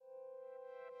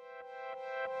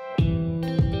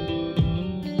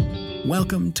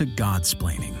Welcome to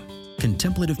Godsplaining,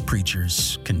 Contemplative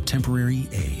Preachers, Contemporary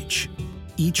Age.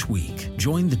 Each week,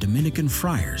 join the Dominican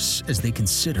friars as they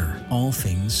consider all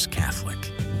things Catholic.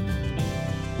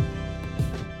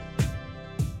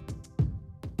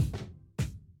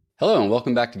 Hello and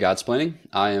welcome back to Godsplaining.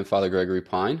 I am Father Gregory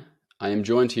Pine. I am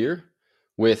joined here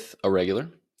with a regular,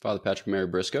 Father Patrick Mary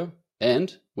Briscoe,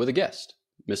 and with a guest,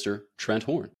 Mr. Trent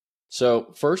Horn.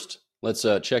 So first, let's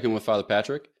check in with Father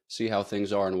Patrick, see how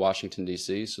things are in Washington,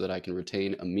 D.C., so that I can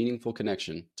retain a meaningful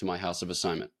connection to my house of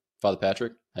assignment. Father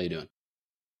Patrick, how you doing?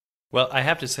 Well, I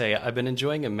have to say, I've been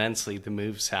enjoying immensely the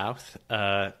move south.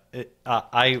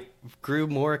 I grew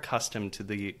more accustomed to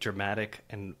the dramatic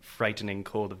and frightening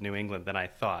cold of New England than I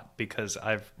thought, because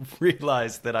I've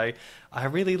realized that I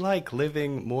really like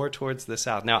living more towards the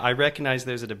south. Now, I recognize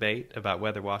there's a debate about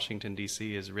whether Washington,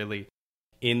 D.C. is really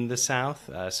in the south,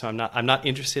 so I'm not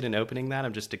interested in opening that.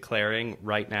 I'm just declaring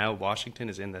right now Washington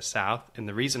is in the south, and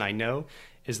the reason I know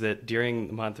is that during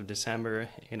the month of December,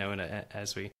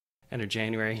 as we enter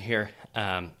January here,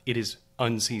 it is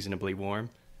unseasonably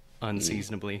warm,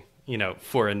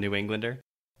 for a New Englander.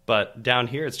 But down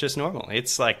here, it's just normal.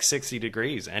 It's like 60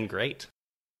 degrees and great.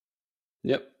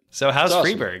 Yep. So how's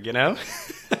awesome. Freeburg,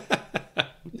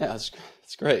 Yeah,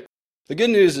 it's great. The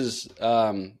good news is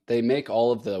they make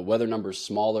all of the weather numbers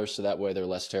smaller, so that way they're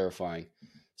less terrifying.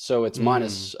 So it's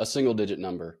minus a single-digit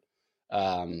number,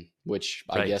 which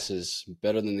I guess is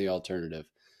better than the alternative.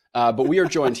 But we are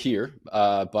joined here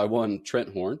by one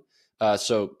Trent Horn.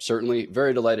 So certainly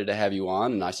very delighted to have you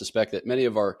on, and I suspect that many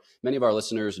of our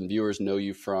listeners and viewers know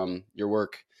you from your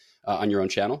work on your own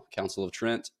channel, Council of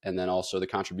Trent, and then also the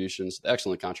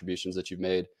excellent contributions that you've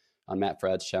made on Matt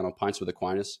Fradd's channel, Pints with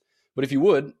Aquinas. But if you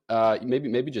would,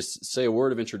 maybe just say a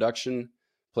word of introduction,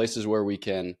 places where we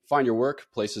can find your work,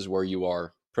 places where you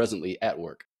are presently at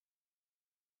work.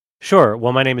 Sure.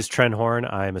 Well, my name is Trent Horn.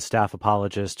 I'm a staff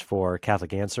apologist for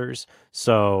Catholic Answers.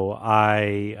 So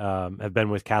I have been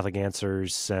with Catholic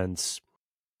Answers since,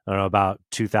 about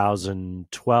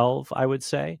 2012, I would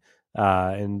say.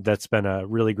 And that's been a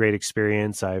really great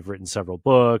experience. I've written several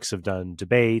books, I've done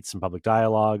debates and public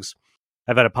dialogues.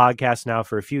 I've had a podcast now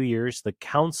for a few years, the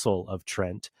Council of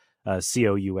Trent,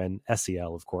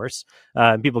 COUNSEL, of course.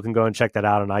 And people can go and check that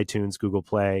out on iTunes, Google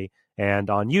Play,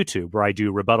 and on YouTube, where I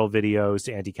do rebuttal videos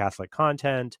to anti-Catholic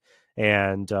content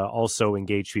and also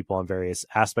engage people on various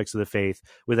aspects of the faith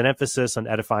with an emphasis on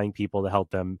edifying people to help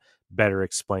them better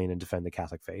explain and defend the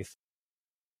Catholic faith.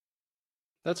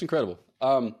 That's incredible.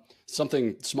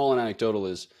 Something small and anecdotal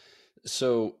is,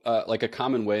 so like a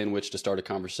common way in which to start a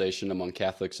conversation among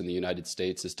Catholics in the United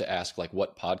States is to ask like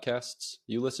what podcasts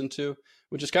you listen to,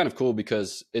 which is kind of cool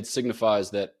because it signifies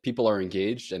that people are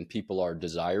engaged and people are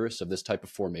desirous of this type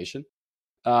of formation.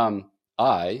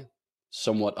 I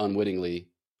somewhat unwittingly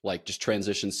just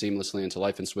transitioned seamlessly into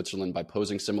life in Switzerland by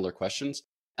posing similar questions.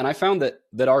 And I found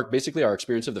that our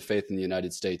experience of the faith in the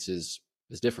United States is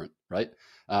different, right?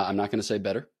 I'm not going to say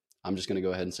better. I'm just going to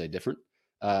go ahead and say different.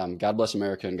 God bless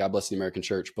America and God bless the American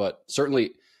church. But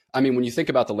certainly, when you think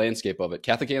about the landscape of it,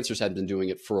 Catholic Answers had been doing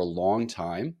it for a long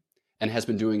time and has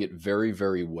been doing it very,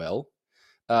 very well,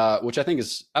 which I think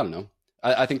is,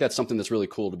 I think that's something that's really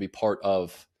cool to be part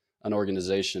of an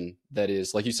organization that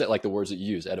is, like you said, like the words that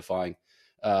you use, edifying,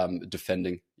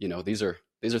 defending, these are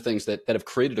things that have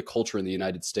created a culture in the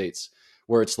United States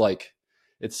where it's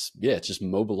just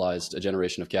mobilized a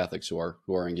generation of Catholics who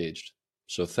are engaged.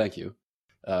 So thank you.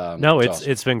 Awesome.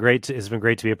 It's been great. It's been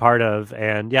great to be a part of,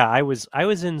 and yeah, I was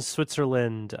in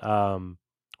Switzerland.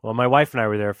 My wife and I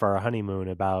were there for our honeymoon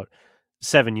about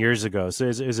 7 years ago. So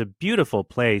it was a beautiful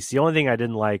place. The only thing I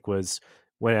didn't like was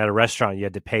when at a restaurant you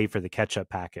had to pay for the ketchup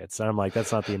packets. And I'm like,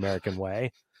 that's not the American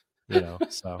way,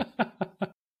 So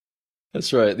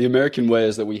that's right. The American way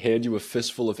is that we hand you a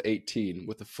fistful of 18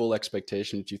 with the full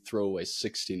expectation that you throw away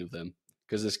 16 of them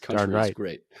because this country is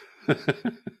great.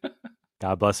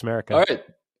 God bless America. All right.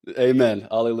 Amen.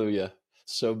 Hallelujah.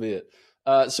 So be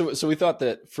it. So we thought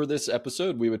that for this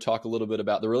episode, we would talk a little bit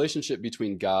about the relationship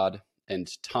between God and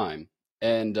time.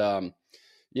 And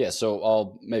so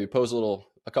I'll maybe pose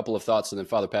a couple of thoughts, and then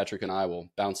Father Patrick and I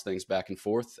will bounce things back and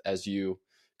forth as you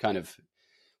kind of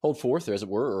hold forth, as it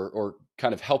were, or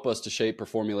kind of help us to shape or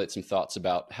formulate some thoughts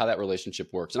about how that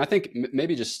relationship works. And I think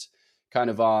maybe just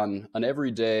kind of on an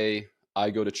everyday, I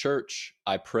go to church,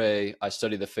 I pray, I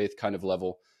study the faith kind of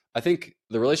level. I think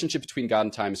the relationship between God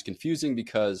and time is confusing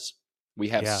because we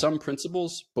have some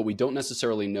principles, but we don't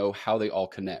necessarily know how they all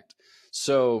connect.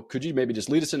 So could you maybe just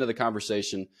lead us into the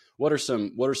conversation? What are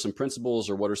some principles,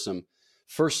 or what are some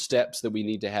first steps that we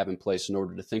need to have in place in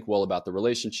order to think well about the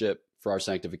relationship for our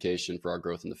sanctification, for our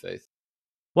growth in the faith?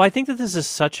 Well, I think that this is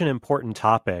such an important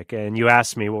topic, and you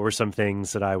asked me what were some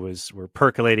things that were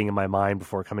percolating in my mind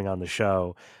before coming on the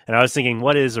show, and I was thinking,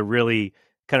 what is a really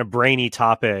kind of brainy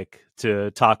topic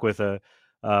to talk with a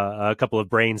couple of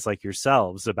brains like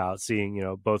yourselves about,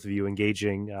 seeing both of you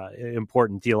engaging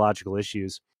important theological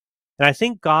issues. And I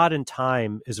think God and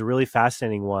time is a really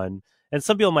fascinating one. And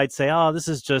some people might say, oh, this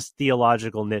is just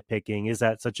theological nitpicking. Is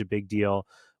that such a big deal?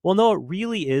 Well, no, it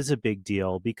really is a big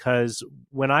deal, because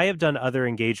when I have done other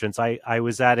engagements, I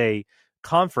was at a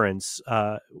conference.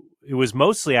 It was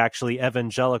mostly actually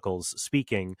evangelicals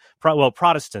speaking,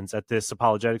 Protestants at this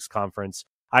apologetics conference.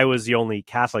 I was the only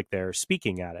Catholic there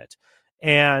speaking at it.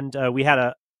 And we had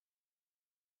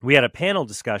a panel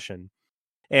discussion.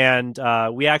 And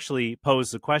we actually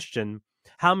posed the question,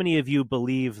 how many of you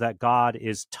believe that God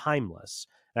is timeless?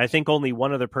 And I think only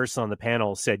one other person on the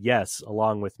panel said yes,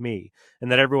 along with me, and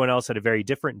that everyone else had a very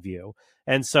different view.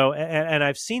 And so, and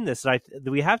I've seen this, that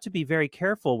we have to be very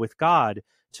careful with God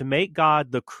to make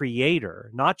God the creator,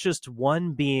 not just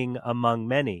one being among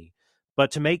many,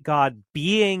 but to make God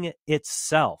being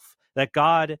itself, that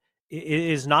God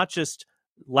is not just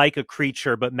like a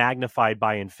creature, but magnified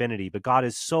by infinity. But God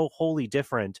is so wholly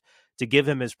different to give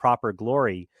him his proper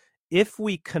glory. If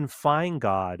we confine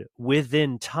God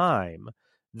within time,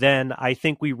 then I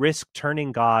think we risk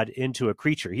turning God into a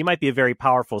creature. He might be a very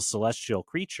powerful celestial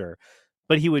creature,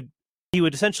 but he would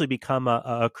essentially become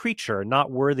a creature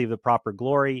not worthy of the proper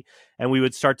glory, and we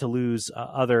would start to lose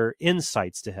other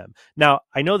insights to him. Now,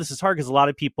 I know this is hard because a lot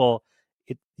of people,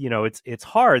 it's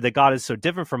hard that God is so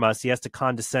different from us. He has to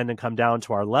condescend and come down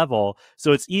to our level.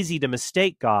 So it's easy to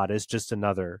mistake God as just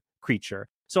another creature.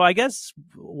 So I guess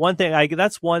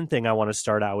that's one thing I want to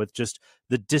start out with, just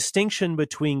the distinction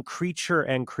between creature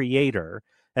and creator,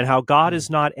 and how God is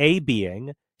not a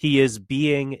being, he is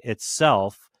being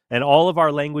itself. And all of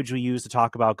our language we use to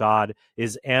talk about God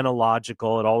is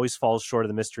analogical. It always falls short of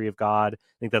the mystery of God. I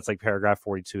think that's like paragraph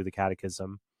 42 of the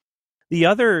Catechism. The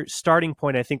other starting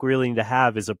point I think we really need to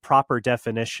have is a proper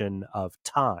definition of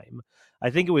time. I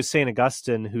think it was St.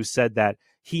 Augustine who said that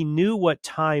he knew what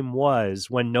time was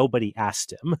when nobody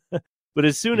asked him. But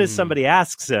as soon as somebody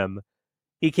asks him,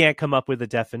 he can't come up with a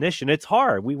definition. It's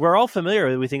hard. We're all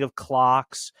familiar. We think of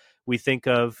clocks. We think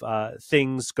of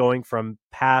things going from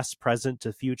past, present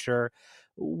to future.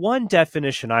 One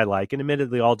definition I like, and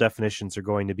admittedly all definitions are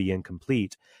going to be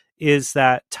incomplete, is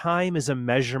that time is a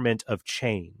measurement of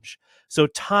change. So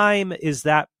time is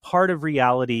that part of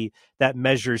reality that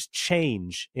measures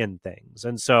change in things.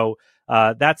 And so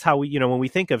that's how we, when we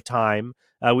think of time,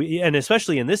 and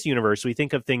especially in this universe, we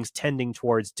think of things tending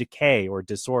towards decay or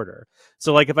disorder.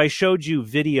 So like if I showed you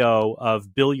video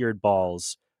of billiard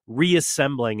balls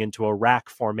reassembling into a rack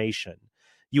formation,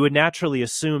 you would naturally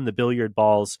assume that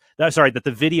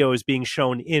the video is being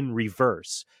shown in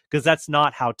reverse, because that's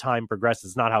not how time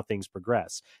progresses, not how things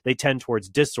progress. They tend towards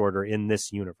disorder in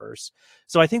this universe.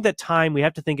 So I think that time, we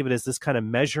have to think of it as this kind of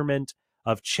measurement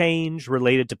of change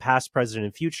related to past, present,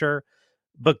 and future.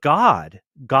 But God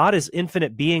is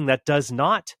infinite being that does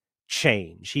not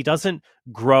change. He doesn't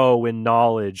grow in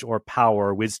knowledge or power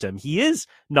or wisdom. He is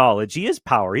knowledge, he is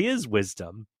power, he is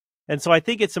wisdom. And so I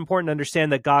think it's important to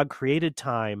understand that God created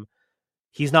time.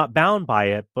 He's not bound by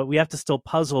it, but we have to still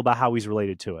puzzle about how he's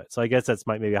related to it. So I guess that's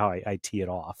maybe how I tee it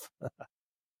off.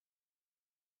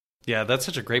 Yeah, that's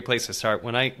such a great place to start.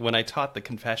 When I taught the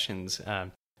Confessions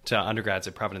to undergrads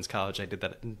at Providence College, I did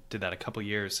that a couple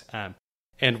years.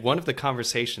 And one of the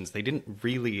conversations they didn't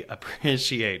really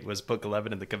appreciate was Book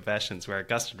 11 of the Confessions, where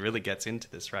Augustine really gets into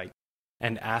this, right?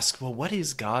 And asks, well,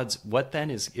 what then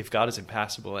is, if God is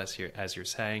impassible, as you're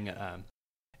saying,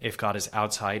 if God is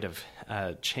outside of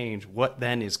change, what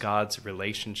then is God's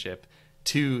relationship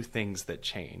to things that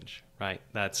change, right?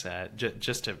 That's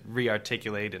just to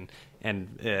re-articulate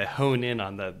and hone in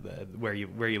on the where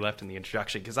you left in the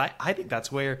introduction, because I think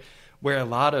that's where a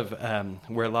lot of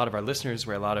our listeners,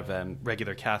 where a lot of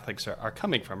regular Catholics are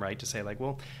coming from, right? To say like,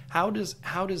 well, how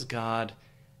does God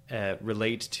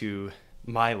relate to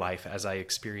my life as I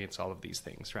experience all of these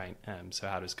things, right? So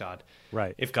how does God,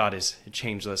 right? If God is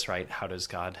changeless, right? How does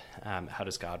God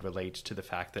relate to the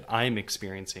fact that I'm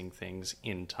experiencing things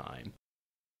in time?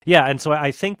 Yeah, and so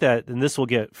I think that, and this will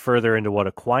get further into what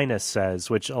Aquinas says,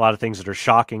 which a lot of things that are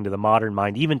shocking to the modern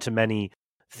mind, even to many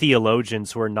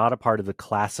theologians who are not a part of the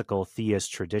classical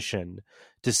theist tradition,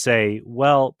 to say,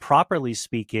 well, properly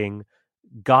speaking,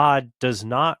 God does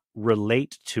not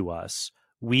relate to us.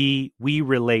 We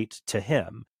relate to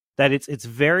him. that it's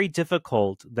very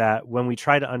difficult that when we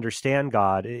try to understand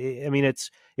God, I mean,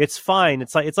 it's fine.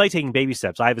 It's like taking baby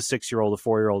steps. I have a 6-year-old, a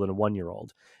 4-year-old, and a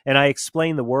 1-year-old, and I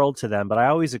explain the world to them, but I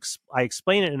always I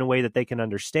explain it in a way that they can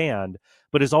understand,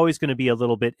 but is always going to be a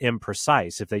little bit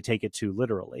imprecise if they take it too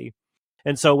literally.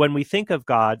 And so when we think of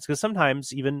God, because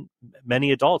sometimes even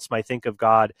many adults might think of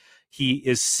God, he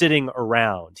is sitting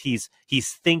around, he's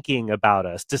thinking about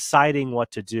us, deciding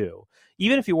what to do.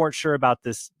 Even if you weren't sure about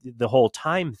the whole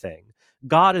time thing,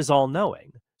 God is all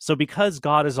knowing. So because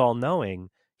God is all knowing,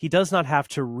 he does not have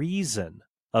to reason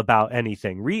about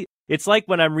anything. It's like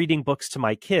when I'm reading books to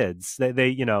my kids, they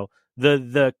you know,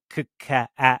 the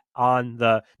on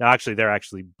the now actually they're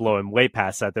actually blowing way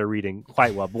past that. They're reading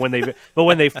quite well. But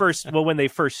when they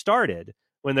first started,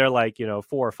 when they're like, 4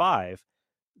 or 5,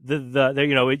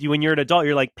 when you're an adult,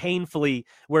 you're like painfully,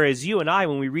 whereas you and I,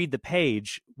 when we read the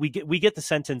page, we get the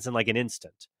sentence in like an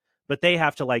instant, but they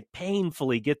have to like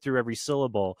painfully get through every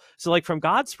syllable. So like from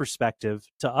God's perspective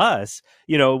to us,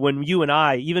 when you and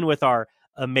I, even with our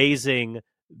amazing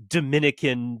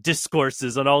Dominican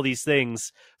discourses on all these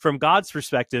things, from God's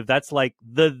perspective, that's like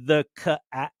that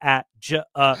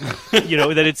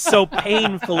it's so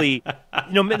painfully,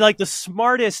 like the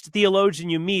smartest theologian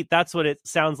you meet, that's what it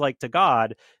sounds like to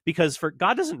God, because for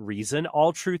God doesn't reason.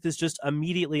 All truth is just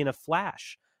immediately in a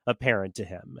flash apparent to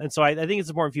him. And so I think it's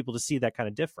important for people to see that kind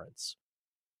of difference.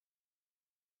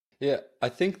 Yeah, I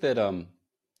think that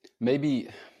maybe,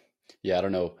 I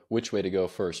don't know which way to go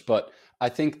first, but I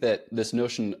think that this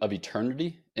notion of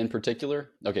eternity in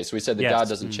particular, okay, so we said that God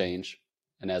doesn't change,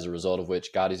 and as a result of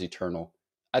which God is eternal.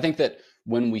 I think that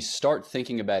when we start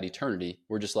thinking about eternity,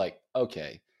 we're just like,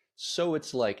 okay, so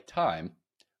it's like time,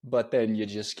 but then you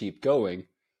just keep going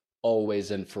always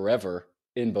and forever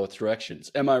in both directions.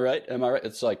 Am I right?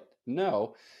 It's like,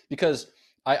 no, because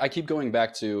I keep going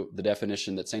back to the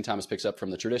definition that St. Thomas picks up from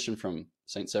the tradition from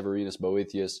St. Severinus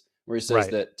Boethius, where he says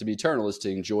that to be eternal is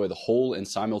to enjoy the whole and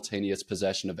simultaneous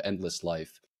possession of endless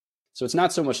life. So it's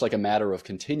not so much like a matter of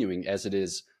continuing as it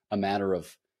is a matter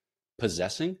of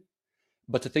possessing,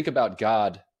 but to think about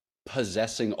God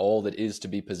possessing all that is to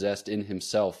be possessed in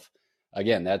himself,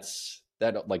 again, that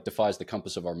like defies the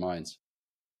compass of our minds.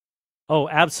 Oh,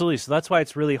 absolutely. So that's why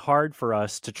it's really hard for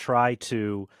us to try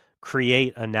to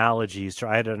create analogies,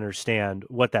 try to understand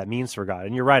what that means for God.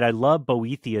 And you're right, I love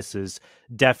Boethius's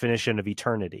definition of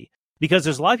eternity, because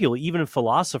there's a lot of people, even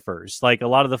philosophers, like a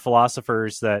lot of the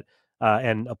philosophers that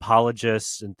and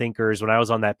apologists and thinkers, when I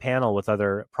was on that panel with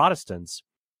other Protestants,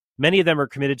 many of them are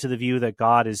committed to the view that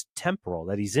God is temporal,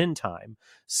 that he's in time.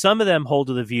 Some of them hold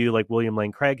to the view, like William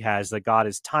Lane Craig has, that God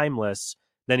is timeless,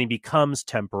 then he becomes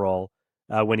temporal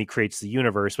when he creates the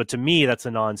universe. But to me, that's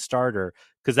a non-starter,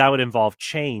 because that would involve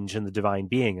change in the divine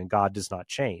being, and God does not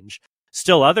change.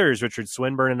 Still others, Richard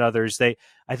Swinburne and others,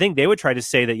 I think they would try to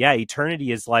say that,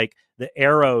 eternity is like the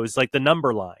arrows, like the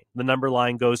number line. The number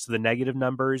line goes to the negative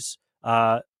numbers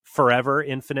forever,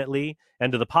 infinitely,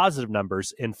 and to the positive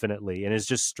numbers infinitely, and is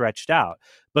just stretched out.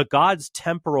 But God's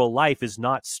temporal life is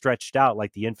not stretched out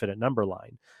like the infinite number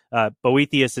line.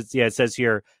 Boethius, it says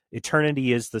here,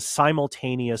 eternity is the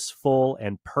simultaneous, full,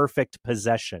 and perfect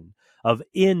possession of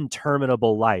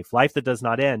interminable life that does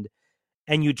not end,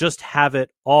 and you just have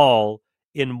it all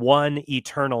in one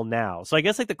eternal now. So I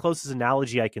guess like the closest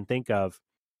analogy I can think of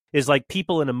is like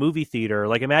people in a movie theater,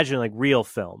 like imagine like real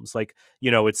films, like,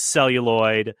 it's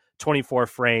celluloid, 24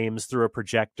 frames through a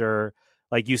projector.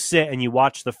 Like you sit and you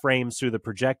watch the frames through the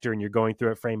projector and you're going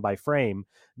through it frame by frame.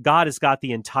 God has got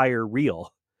the entire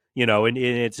reel, and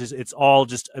it's all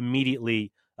just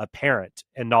immediately apparent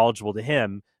and knowledgeable to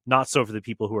him, not so for the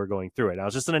people who are going through it. Now,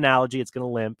 it's just an analogy. It's going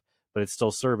to limp, but it's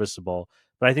still serviceable.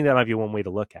 But I think that might be one way to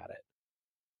look at it.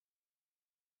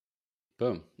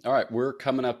 Boom. All right. We're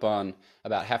coming up on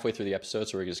about halfway through the episode,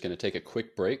 so we're just going to take a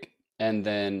quick break. And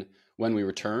then when we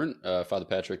return, Father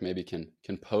Patrick maybe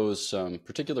can pose some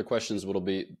particular questions that'll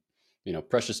be,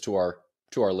 precious to our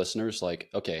listeners. Like,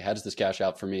 okay, how does this cash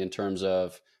out for me in terms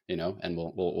of, and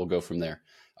we'll go from there.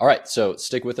 All right. So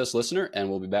stick with us, listener, and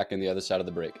we'll be back on the other side of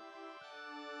the break.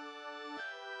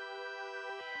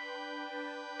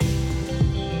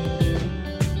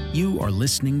 You are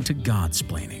listening to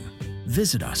Godsplaining.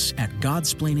 Visit us at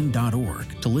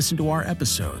godsplaining.org to listen to our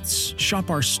episodes, shop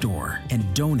our store,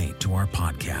 and donate to our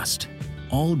podcast.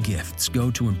 All gifts go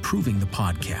to improving the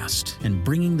podcast and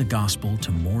bringing the gospel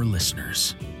to more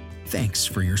listeners. Thanks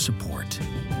for your support.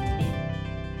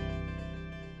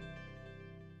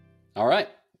 All right.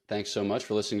 Thanks so much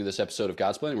for listening to this episode of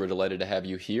Godsplaining. We're delighted to have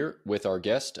you here with our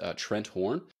guest, Trent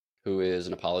Horn, who is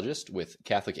an apologist with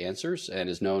Catholic Answers and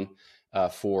is known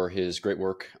for his great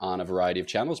work on a variety of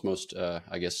channels, most,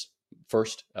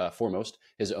 first, foremost,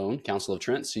 his own Council of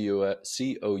Trent, Counsel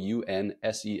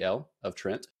of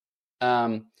Trent.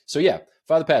 So yeah,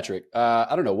 Father Patrick,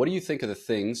 I don't know. What do you think of the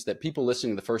things that people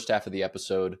listening to the first half of the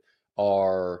episode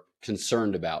are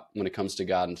concerned about when it comes to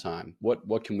God and time?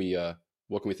 What can we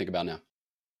think about now?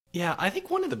 Yeah, I think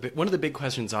one of the big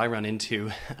questions I run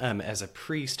into as a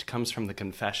priest comes from the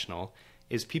confessional,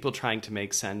 is people trying to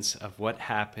make sense of what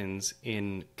happens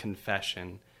in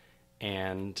confession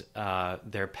and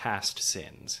their past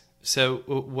sins. So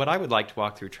what I would like to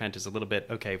walk through, Trent, is a little bit,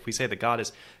 okay, if we say that God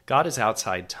is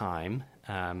outside time,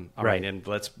 all right, and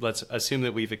let's assume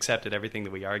that we've accepted everything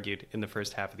that we argued in the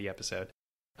first half of the episode.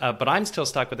 But I'm still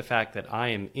stuck with the fact that I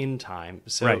am in time.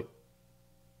 So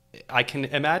I can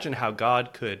imagine how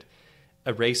God could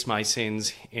erase my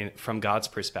sins from God's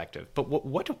perspective. But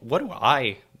what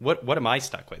am I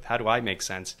stuck with? How do I make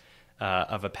sense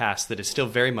of a past that is still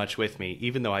very much with me,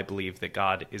 even though I believe that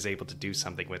God is able to do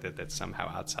something with it that's somehow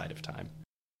outside of time?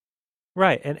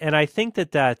 Right, and I think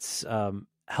that's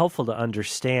helpful to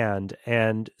understand,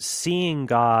 and seeing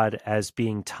God as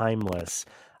being timeless,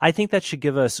 I think that should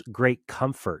give us great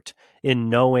comfort in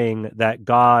knowing that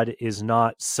God is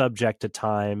not subject to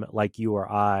time like you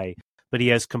or I, but he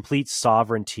has complete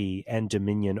sovereignty and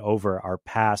dominion over our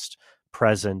past,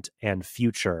 present, and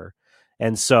future.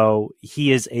 And so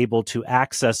he is able to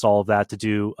access all of that to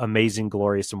do amazing,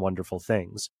 glorious, and wonderful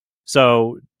things.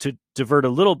 So to divert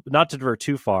not to divert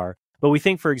too far, but we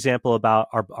think, for example, about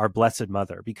our Blessed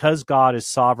Mother. Because God is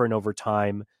sovereign over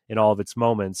time in all of its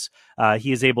moments,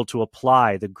 he is able to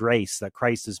apply the grace that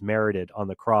Christ has merited on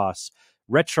the cross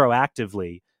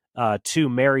retroactively to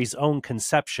Mary's own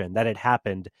conception that had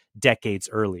happened decades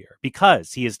earlier,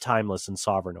 because he is timeless and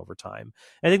sovereign over time.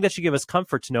 I think that should give us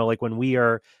comfort to know, like, when we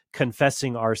are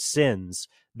confessing our sins,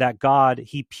 that God,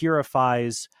 he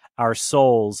purifies our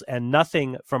souls, and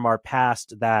nothing from our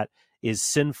past that is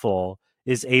sinful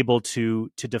is able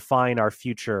to define our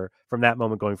future from that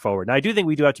moment going forward. Now, I do think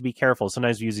we do have to be careful.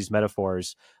 Sometimes we use these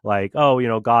metaphors like,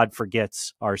 God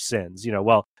forgets our sins.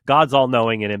 Well, God's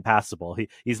all-knowing and impassible.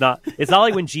 He's not. It's not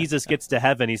like when Jesus gets to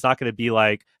heaven, he's not going to be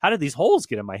like, how did these holes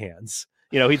get in my hands?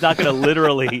 He's not going to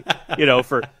literally,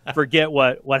 forget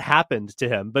what happened to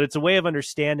him. But it's a way of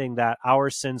understanding that our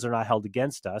sins are not held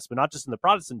against us, but not just in the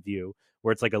Protestant view,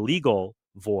 where it's like a legal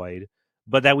void,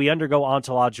 but that we undergo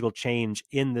ontological change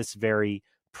in this very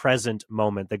present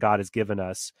moment that God has given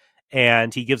us.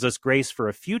 And he gives us grace for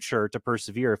a future to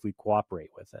persevere if we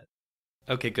cooperate with it.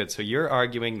 Okay, good. So you're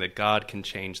arguing that God can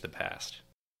change the past.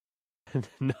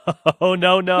 No.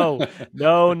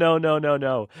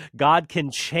 God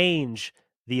can change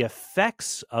the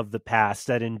effects of the past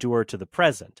that endure to the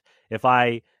present. If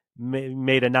I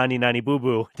made a 90-90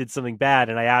 boo-boo, did something bad,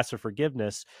 and I ask for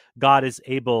forgiveness, God is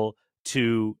able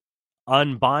to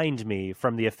unbind me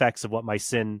from the effects of what my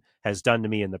sin has done to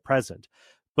me in the present.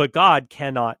 But God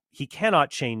cannot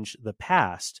change the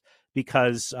past,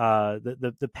 because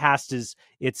the past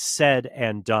it's said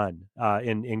and done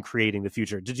in creating the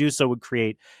future. To do so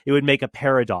would make a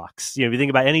paradox. If you think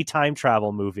about any time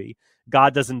travel movie,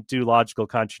 God doesn't do logical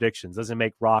contradictions, doesn't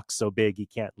make rocks so big he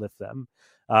can't lift them.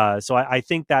 So I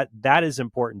think that is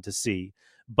important to see.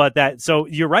 But so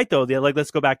you're right, though.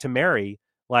 Let's go back to Mary.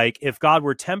 Like, if God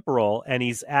were temporal and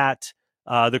he's at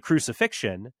the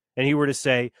crucifixion, and he were to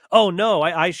say, oh no,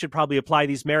 I should probably apply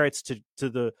these merits to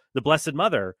the Blessed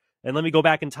Mother, and let me go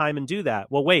back in time and do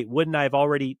that. Well, wait, wouldn't I have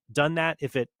already done that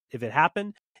if it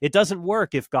happened? It doesn't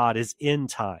work if God is in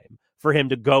time for him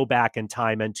to go back in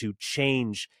time and to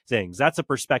change things. That's a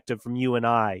perspective from you and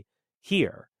I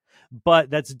here.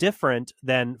 But that's different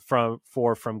than from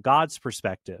God's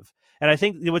perspective. And I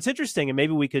think what's interesting, and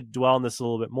maybe we could dwell on this a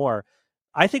little bit more,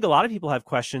 I think a lot of people have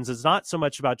questions. It's not so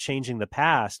much about changing the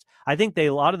past. I think a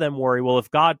lot of them worry, well,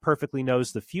 if God perfectly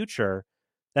knows the future,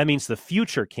 that means the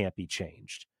future can't be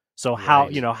changed. So how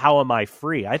am I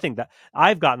free? I think that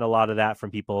I've gotten a lot of that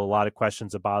from people, a lot of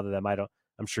questions that bother them.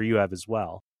 I'm sure you have as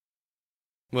well.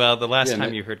 Well, the last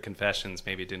time you heard confessions,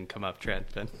 maybe it didn't come up, Trent,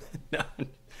 but no.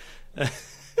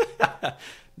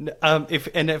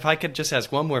 If I could just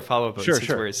ask one more follow-up,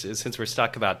 sure. Since we're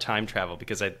stuck about time travel,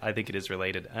 because I think it is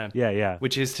related. Yeah.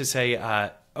 Which is to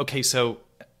say, okay, so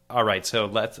all right, so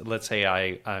let's say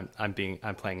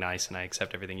I'm playing nice and I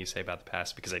accept everything you say about the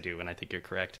past, because I do, and I think you're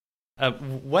correct.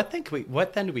 What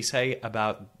then do we say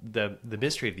about the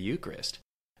mystery of the Eucharist?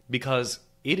 Because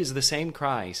it is the same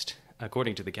Christ,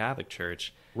 according to the Catholic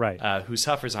Church, right, who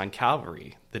suffers on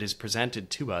Calvary, that is presented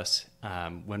to us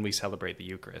when we celebrate the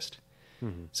Eucharist.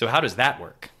 Mm-hmm. So how does that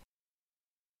work?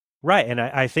 Right, and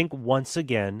I think once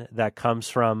again that comes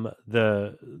from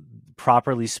the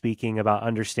properly speaking, about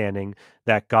understanding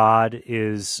that God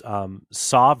is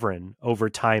sovereign over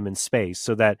time and space.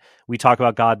 So that we talk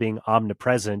about God being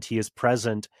omnipresent. He is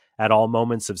present at all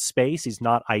moments of space. He's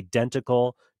not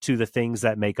identical to the things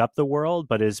that make up the world,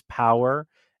 but his power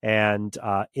and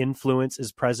influence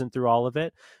is present through all of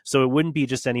it. So it wouldn't be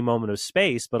just any moment of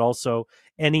space, but also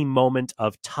any moment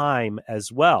of time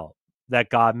as well, that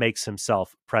God makes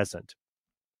himself present.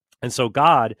 And so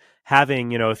God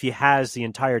having, if he has the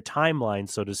entire timeline,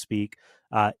 so to speak,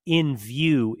 in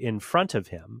view in front of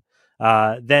him,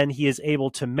 then he is able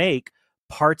to make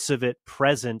parts of it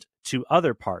present to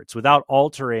other parts without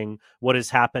altering what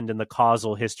has happened in the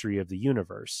causal history of the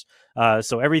universe.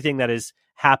 So everything that has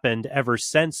happened ever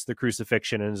since the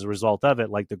crucifixion and as a result of it,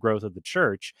 like the growth of the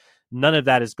church, none of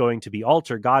that is going to be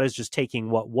altered. God is just taking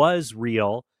what was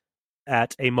real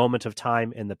at a moment of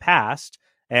time in the past.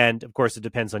 And of course, it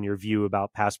depends on your view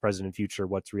about past, present, and future,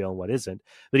 what's real and what isn't.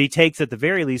 But he takes at the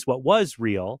very least what was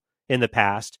real in the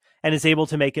past and is able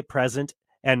to make it present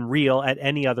and real at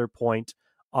any other point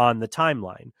on the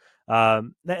timeline.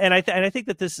 And I think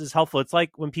that this is helpful. It's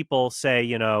like when people say,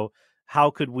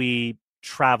 how could we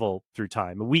travel through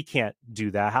time? We can't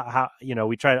do that. How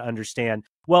we try to understand.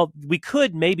 Well, we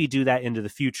could maybe do that into the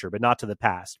future, but not to the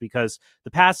past, because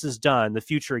the past is done. The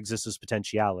future exists as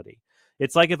potentiality.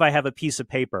 It's like if I have a piece of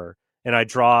paper and I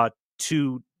draw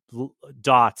two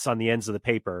dots on the ends of the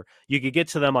paper, you could get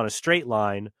to them on a straight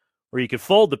line, or you could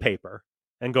fold the paper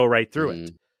and go right through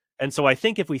it. And so I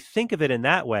think if we think of it in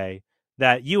that way,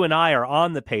 that you and I are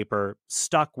on the paper,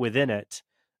 stuck within it,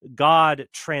 God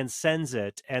transcends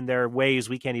it, and there are ways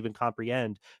we can't even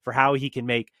comprehend for how he can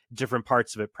make different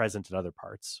parts of it present in other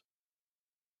parts.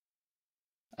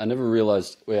 I never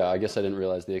realized, I guess I didn't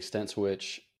realize the extent to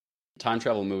which time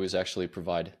travel movies actually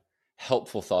provide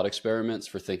helpful thought experiments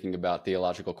for thinking about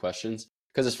theological questions.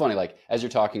 Because it's funny, like, as you're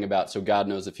talking about, so God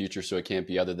knows the future, so it can't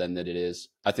be other than that it is.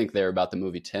 I think they're about the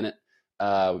movie Tenet.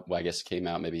 I guess it came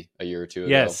out maybe a year or two ago.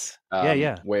 Yes.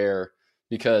 Yeah. Where,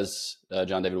 because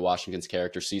John David Washington's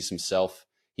character sees himself,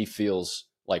 he feels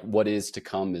like what is to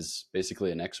come is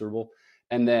basically inexorable.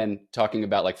 And then talking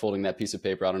about like folding that piece of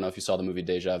paper, I don't know if you saw the movie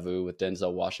Deja Vu with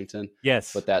Denzel Washington.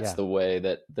 Yes. But that's the way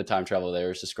that the time travel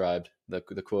there is described, the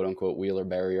quote unquote Wheeler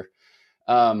barrier.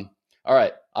 All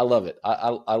right. I love it.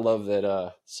 I love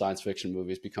that science fiction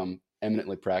movies become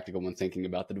eminently practical when thinking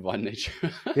about the divine nature.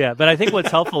 Yeah, but I think what's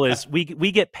helpful is we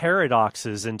get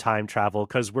paradoxes in time travel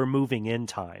because we're moving in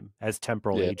time as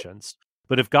temporal agents.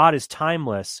 But if God is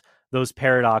timeless, those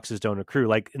paradoxes don't accrue.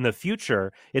 Like in the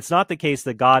future, it's not the case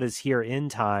that God is here in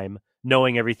time,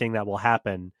 knowing everything that will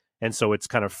happen, and so it's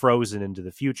kind of frozen into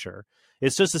the future.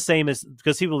 It's just the same as,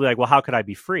 because people will be like, well, how could I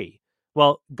be free?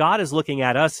 Well, God is looking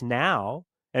at us now,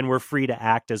 and we're free to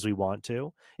act as we want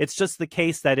to. It's just the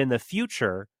case that in the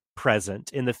future,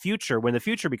 in the future, when the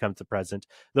future becomes the present,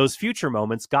 those future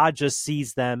moments, God just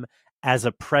sees them as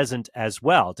a present as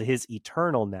well, to his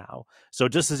eternal now. So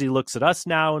just as he looks at us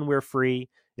now and we're free,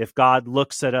 if God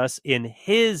looks at us in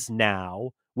his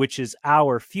now, which is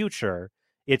our future,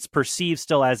 it's perceived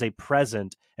still as a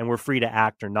present, and we're free to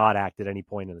act or not act at any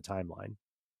point in the timeline.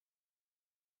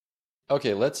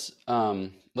 Okay, let's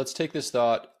take this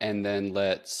thought and then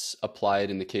let's apply it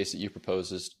in the case that you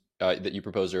proposed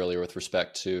earlier with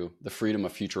respect to the freedom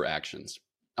of future actions.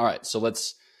 All right, so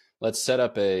let's set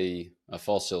up a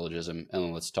false syllogism, and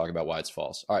then let's talk about why it's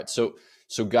false. All right,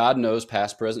 so God knows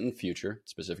past, present, and future,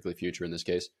 specifically future in this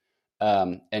case,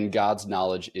 and God's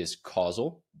knowledge is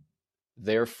causal.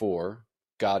 Therefore,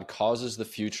 God causes the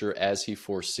future as he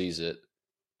foresees it.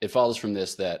 It follows from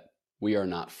this that we are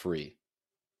not free.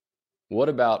 What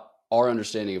about our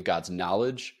understanding of God's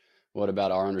knowledge? What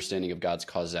about our understanding of God's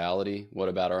causality? What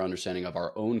about our understanding of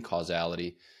our own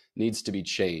causality needs to be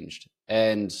changed?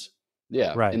 And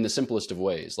in the simplest of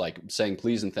ways, like saying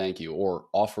please and thank you, or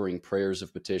offering prayers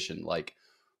of petition. Like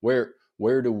where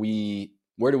do we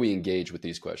engage with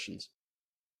these questions?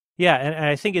 Yeah, and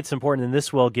I think it's important, and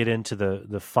this will get into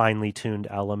the finely tuned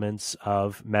elements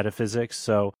of metaphysics.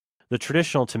 So the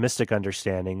traditional Thomistic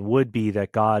understanding would be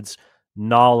that God's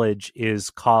knowledge is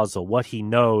causal. What he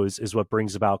knows is what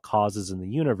brings about causes in the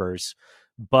universe,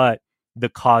 but the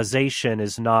causation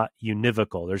is not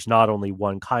univocal. There's not only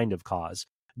one kind of cause.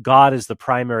 God is the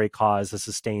primary cause that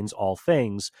sustains all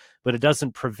things, but it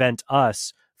doesn't prevent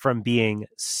us from being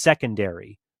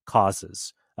secondary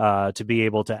causes, to be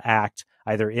able to act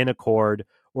either in accord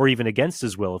or even against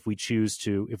his will if we choose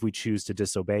to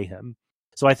disobey him.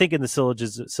 So I think in the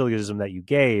syllogism that you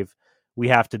gave, we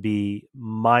have to be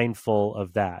mindful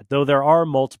of that. Though there are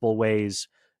multiple ways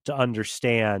to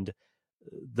understand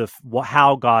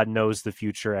how God knows the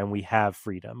future, and we have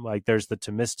freedom. Like there's the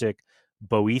Thomistic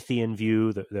Boethian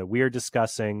view that we're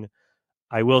discussing.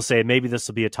 I will say maybe this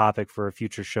will be a topic for a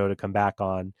future show to come back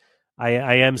on.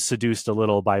 I am seduced a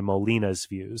little by Molina's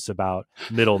views about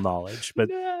middle knowledge,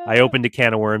 but I opened a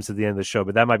can of worms at the end of the show,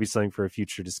 but that might be something for a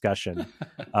future discussion.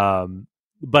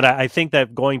 But I think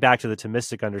that going back to the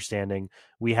Thomistic understanding,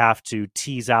 we have to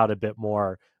tease out a bit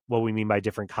more what we mean by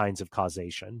different kinds of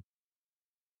causation.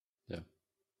 Yeah.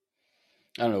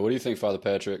 I don't know. What do you think, Father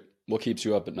Patrick? What keeps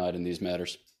you up at night in these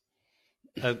matters?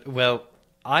 Well,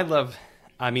 I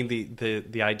mean,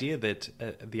 the idea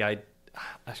that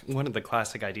one of the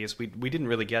classic ideas we didn't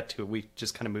really get to it. We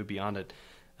just kind of moved beyond it.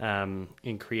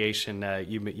 In creation,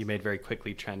 you made very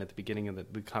quickly, Trent, at the beginning of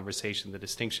the conversation, the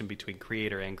distinction between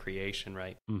creator and creation,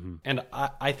 right? Mm-hmm. And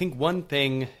I think one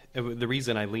thing, the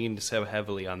reason I leaned so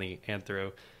heavily on the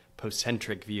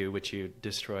anthropocentric view, which you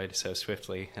destroyed so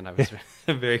swiftly, and I was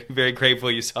very, very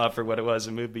grateful you saw for what it was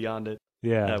and moved beyond it,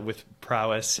 with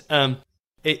prowess.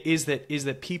 Is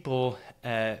that people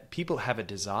have a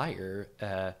desire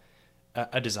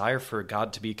for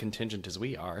God to be contingent as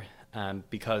we are,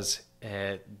 because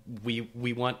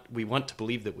we want to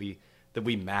believe that we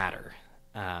matter,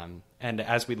 and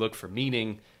as we look for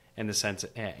meaning in the sense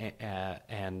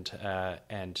and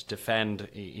defend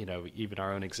even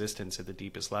our own existence at the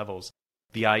deepest levels,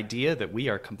 the idea that we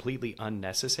are completely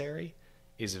unnecessary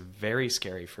is very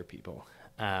scary for people.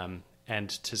 And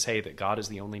to say that God is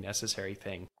the only necessary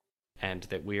thing, and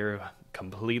that we're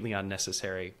completely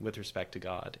unnecessary with respect to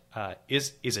God,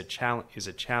 is a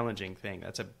challenging thing.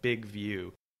 That's a big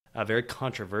view, a very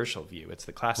controversial view. It's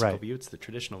the classical view, it's the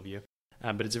traditional view,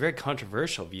 but it's a very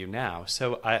controversial view now.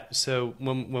 So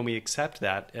when we accept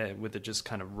that with the just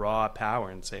kind of raw power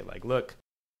and say, like, look,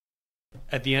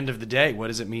 at the end of the day, what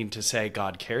does it mean to say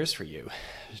God cares for you?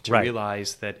 To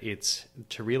realize that it's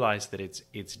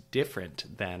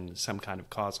different than some kind of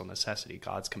causal necessity.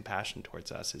 God's compassion towards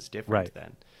us is different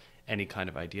than any kind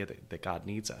of idea that God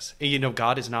needs us.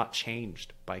 God is not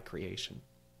changed by creation.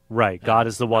 Right. God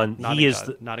is the one. He is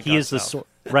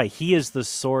the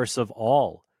source of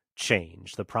all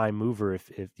change, the prime mover,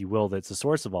 if you will, that's the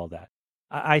source of all that.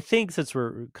 I think since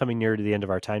we're coming near to the end of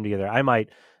our time together, I might,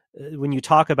 when you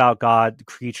talk about God,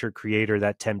 creature, creator,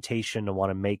 that temptation to want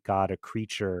to make God a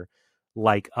creature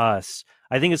like us,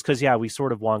 I think it's because, we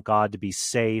sort of want God to be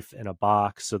safe in a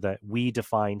box so that we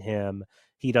define him.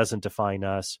 He doesn't define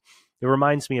us. It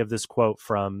reminds me of this quote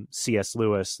from C.S.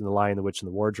 Lewis in The Lion, the Witch, and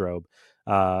the Wardrobe,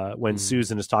 when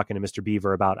Susan is talking to Mr.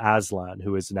 Beaver about Aslan,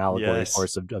 who is an allegory, of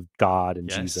course, of God and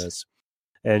Jesus.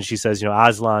 And she says,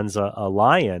 Aslan's a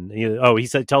lion. He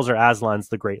tells her Aslan's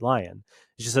the great lion.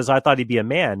 She says, I thought he'd be a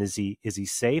man. Is he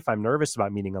safe? I'm nervous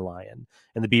about meeting a lion.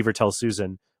 And the Beaver tells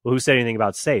Susan, well, who said anything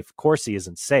about safe? Of course he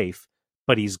isn't safe,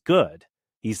 but he's good.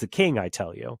 He's the king, I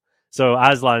tell you. So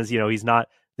Aslan is, he's not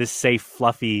this safe,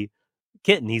 fluffy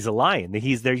kitten. He's a lion.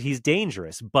 He's there. He's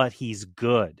dangerous, but he's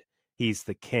good. He's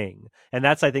the king. And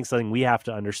that's, I think, something we have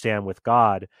to understand with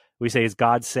God. We say, is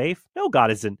God safe? No, God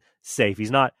isn't safe.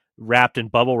 He's not wrapped in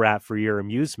bubble wrap for your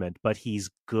amusement, but he's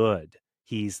good.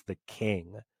 He's the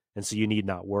king. And so you need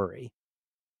not worry.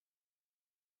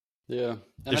 Yeah.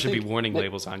 There should be warning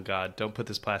labels on God. Don't put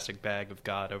this plastic bag of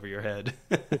God over your head.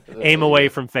 Aim away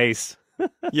from face.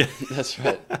 Yeah, that's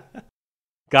right.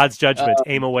 God's judgment.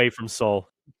 Aim away from soul.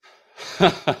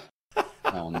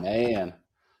 Oh, man.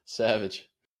 Savage.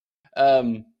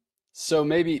 So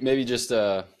maybe just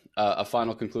a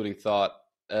final concluding thought.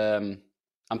 I'm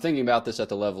thinking about this at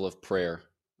the level of prayer.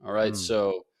 All right.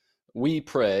 So we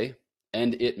pray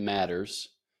and it matters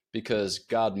because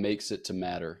God makes it to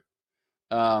matter.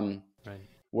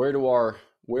 Where do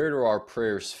our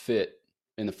prayers fit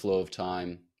in the flow of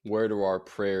time? Where do our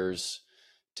prayers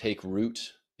take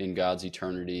root in God's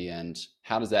eternity? And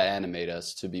how does that animate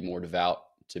us to be more devout,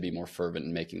 to be more fervent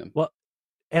in making them? Well,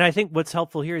 and I think what's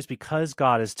helpful here is because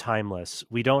God is timeless,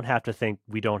 we don't have to think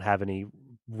we don't have any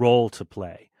role to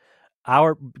play.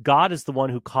 Our God is the one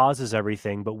who causes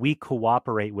everything, but we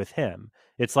cooperate with him.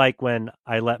 It's like when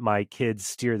I let my kids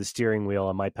steer the steering wheel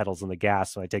and my pedals on the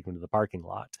gas when I take them to the parking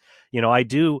lot. I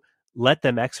do let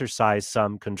them exercise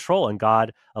some control, and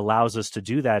God allows us to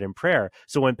do that in prayer.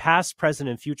 So when past, present,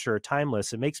 and future are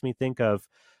timeless, it makes me think of,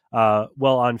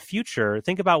 on future,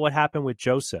 think about what happened with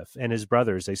Joseph and his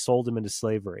brothers. They sold him into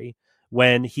slavery.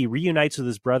 When he reunites with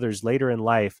his brothers later in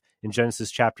life in Genesis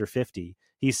chapter 50,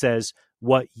 he says,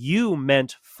 what you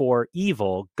meant for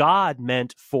evil, God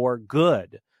meant for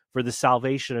good, for the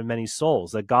salvation of many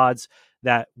souls.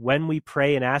 That when we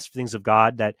pray and ask for things of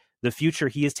God, that the future,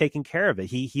 he is taking care of it.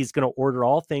 He's going to order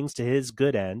all things to his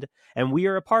good end, and we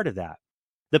are a part of that.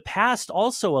 the past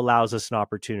also allows us an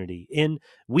opportunity.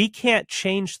 We can't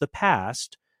change the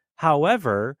past.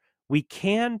 However, we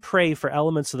can pray for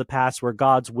elements of the past where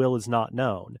God's will is not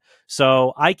known.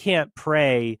 So I can't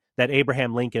pray that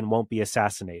Abraham Lincoln won't be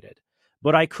assassinated,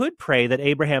 but I could pray that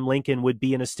Abraham Lincoln would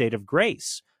be in a state of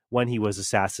grace when he was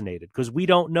assassinated, because we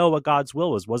don't know what God's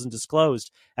will was, wasn't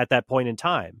disclosed at that point in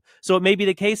time. So it may be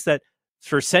the case that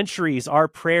for centuries, our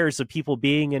prayers of people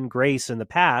being in grace in the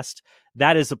past,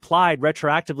 that is applied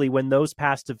retroactively when those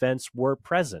past events were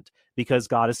present, because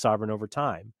God is sovereign over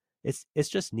time. It's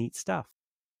just neat stuff.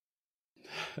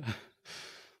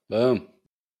 Boom.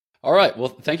 All right. Well,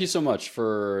 thank you so much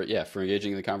for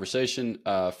engaging in the conversation,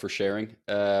 for sharing.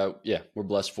 We're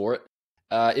blessed for it.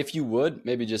 If you would,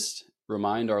 maybe just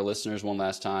remind our listeners one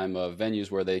last time of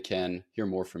venues where they can hear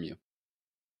more from you.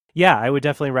 Yeah, I would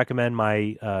definitely recommend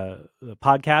my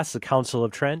podcast, The Council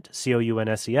of Trent,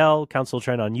 COUNSEL, Council of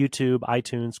Trent on YouTube,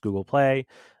 iTunes, Google Play.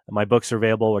 My books are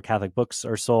available where Catholic books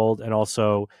are sold, and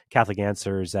also Catholic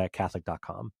Answers at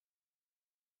Catholic.com.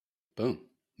 Boom.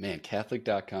 Man,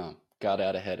 Catholic.com. Got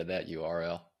out ahead of that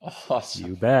URL. Awesome.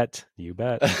 You bet.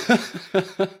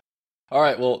 All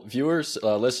right. Well, viewers,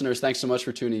 listeners, thanks so much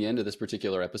for tuning in to this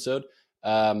particular episode.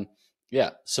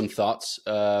 Some thoughts.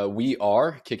 We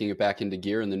are kicking it back into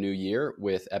gear in the new year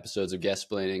with episodes of guest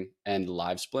splaining and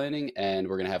live splaining, and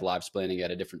we're going to have live splaining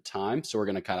at a different time. So we're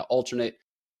going to kind of alternate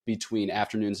between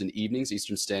afternoons and evenings,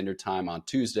 Eastern Standard Time on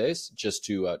Tuesdays, just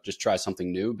to try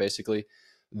something new, basically.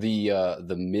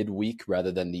 The midweek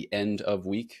rather than the end of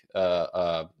week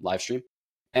live stream.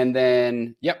 And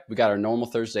then, we got our normal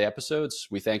Thursday episodes.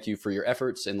 We thank you for your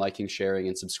efforts in liking, sharing,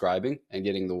 and subscribing and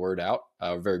getting the word out.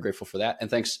 We're very grateful for that. And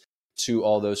thanks to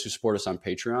all those who support us on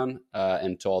Patreon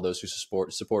and to all those who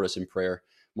support us in prayer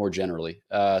more generally.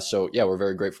 We're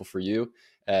very grateful for you.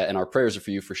 And our prayers are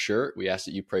for you for sure. We ask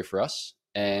that you pray for us.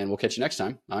 And we'll catch you next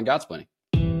time on Godsplaining.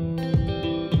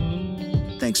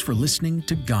 Thanks for listening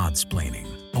to Godsplaining,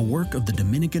 a work of the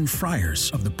Dominican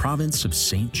Friars of the province of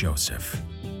St. Joseph.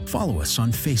 Follow us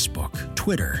on Facebook,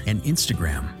 Twitter, and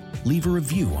Instagram. Leave a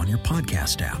review on your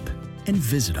podcast app and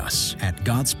visit us at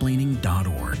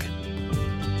godsplaining.org.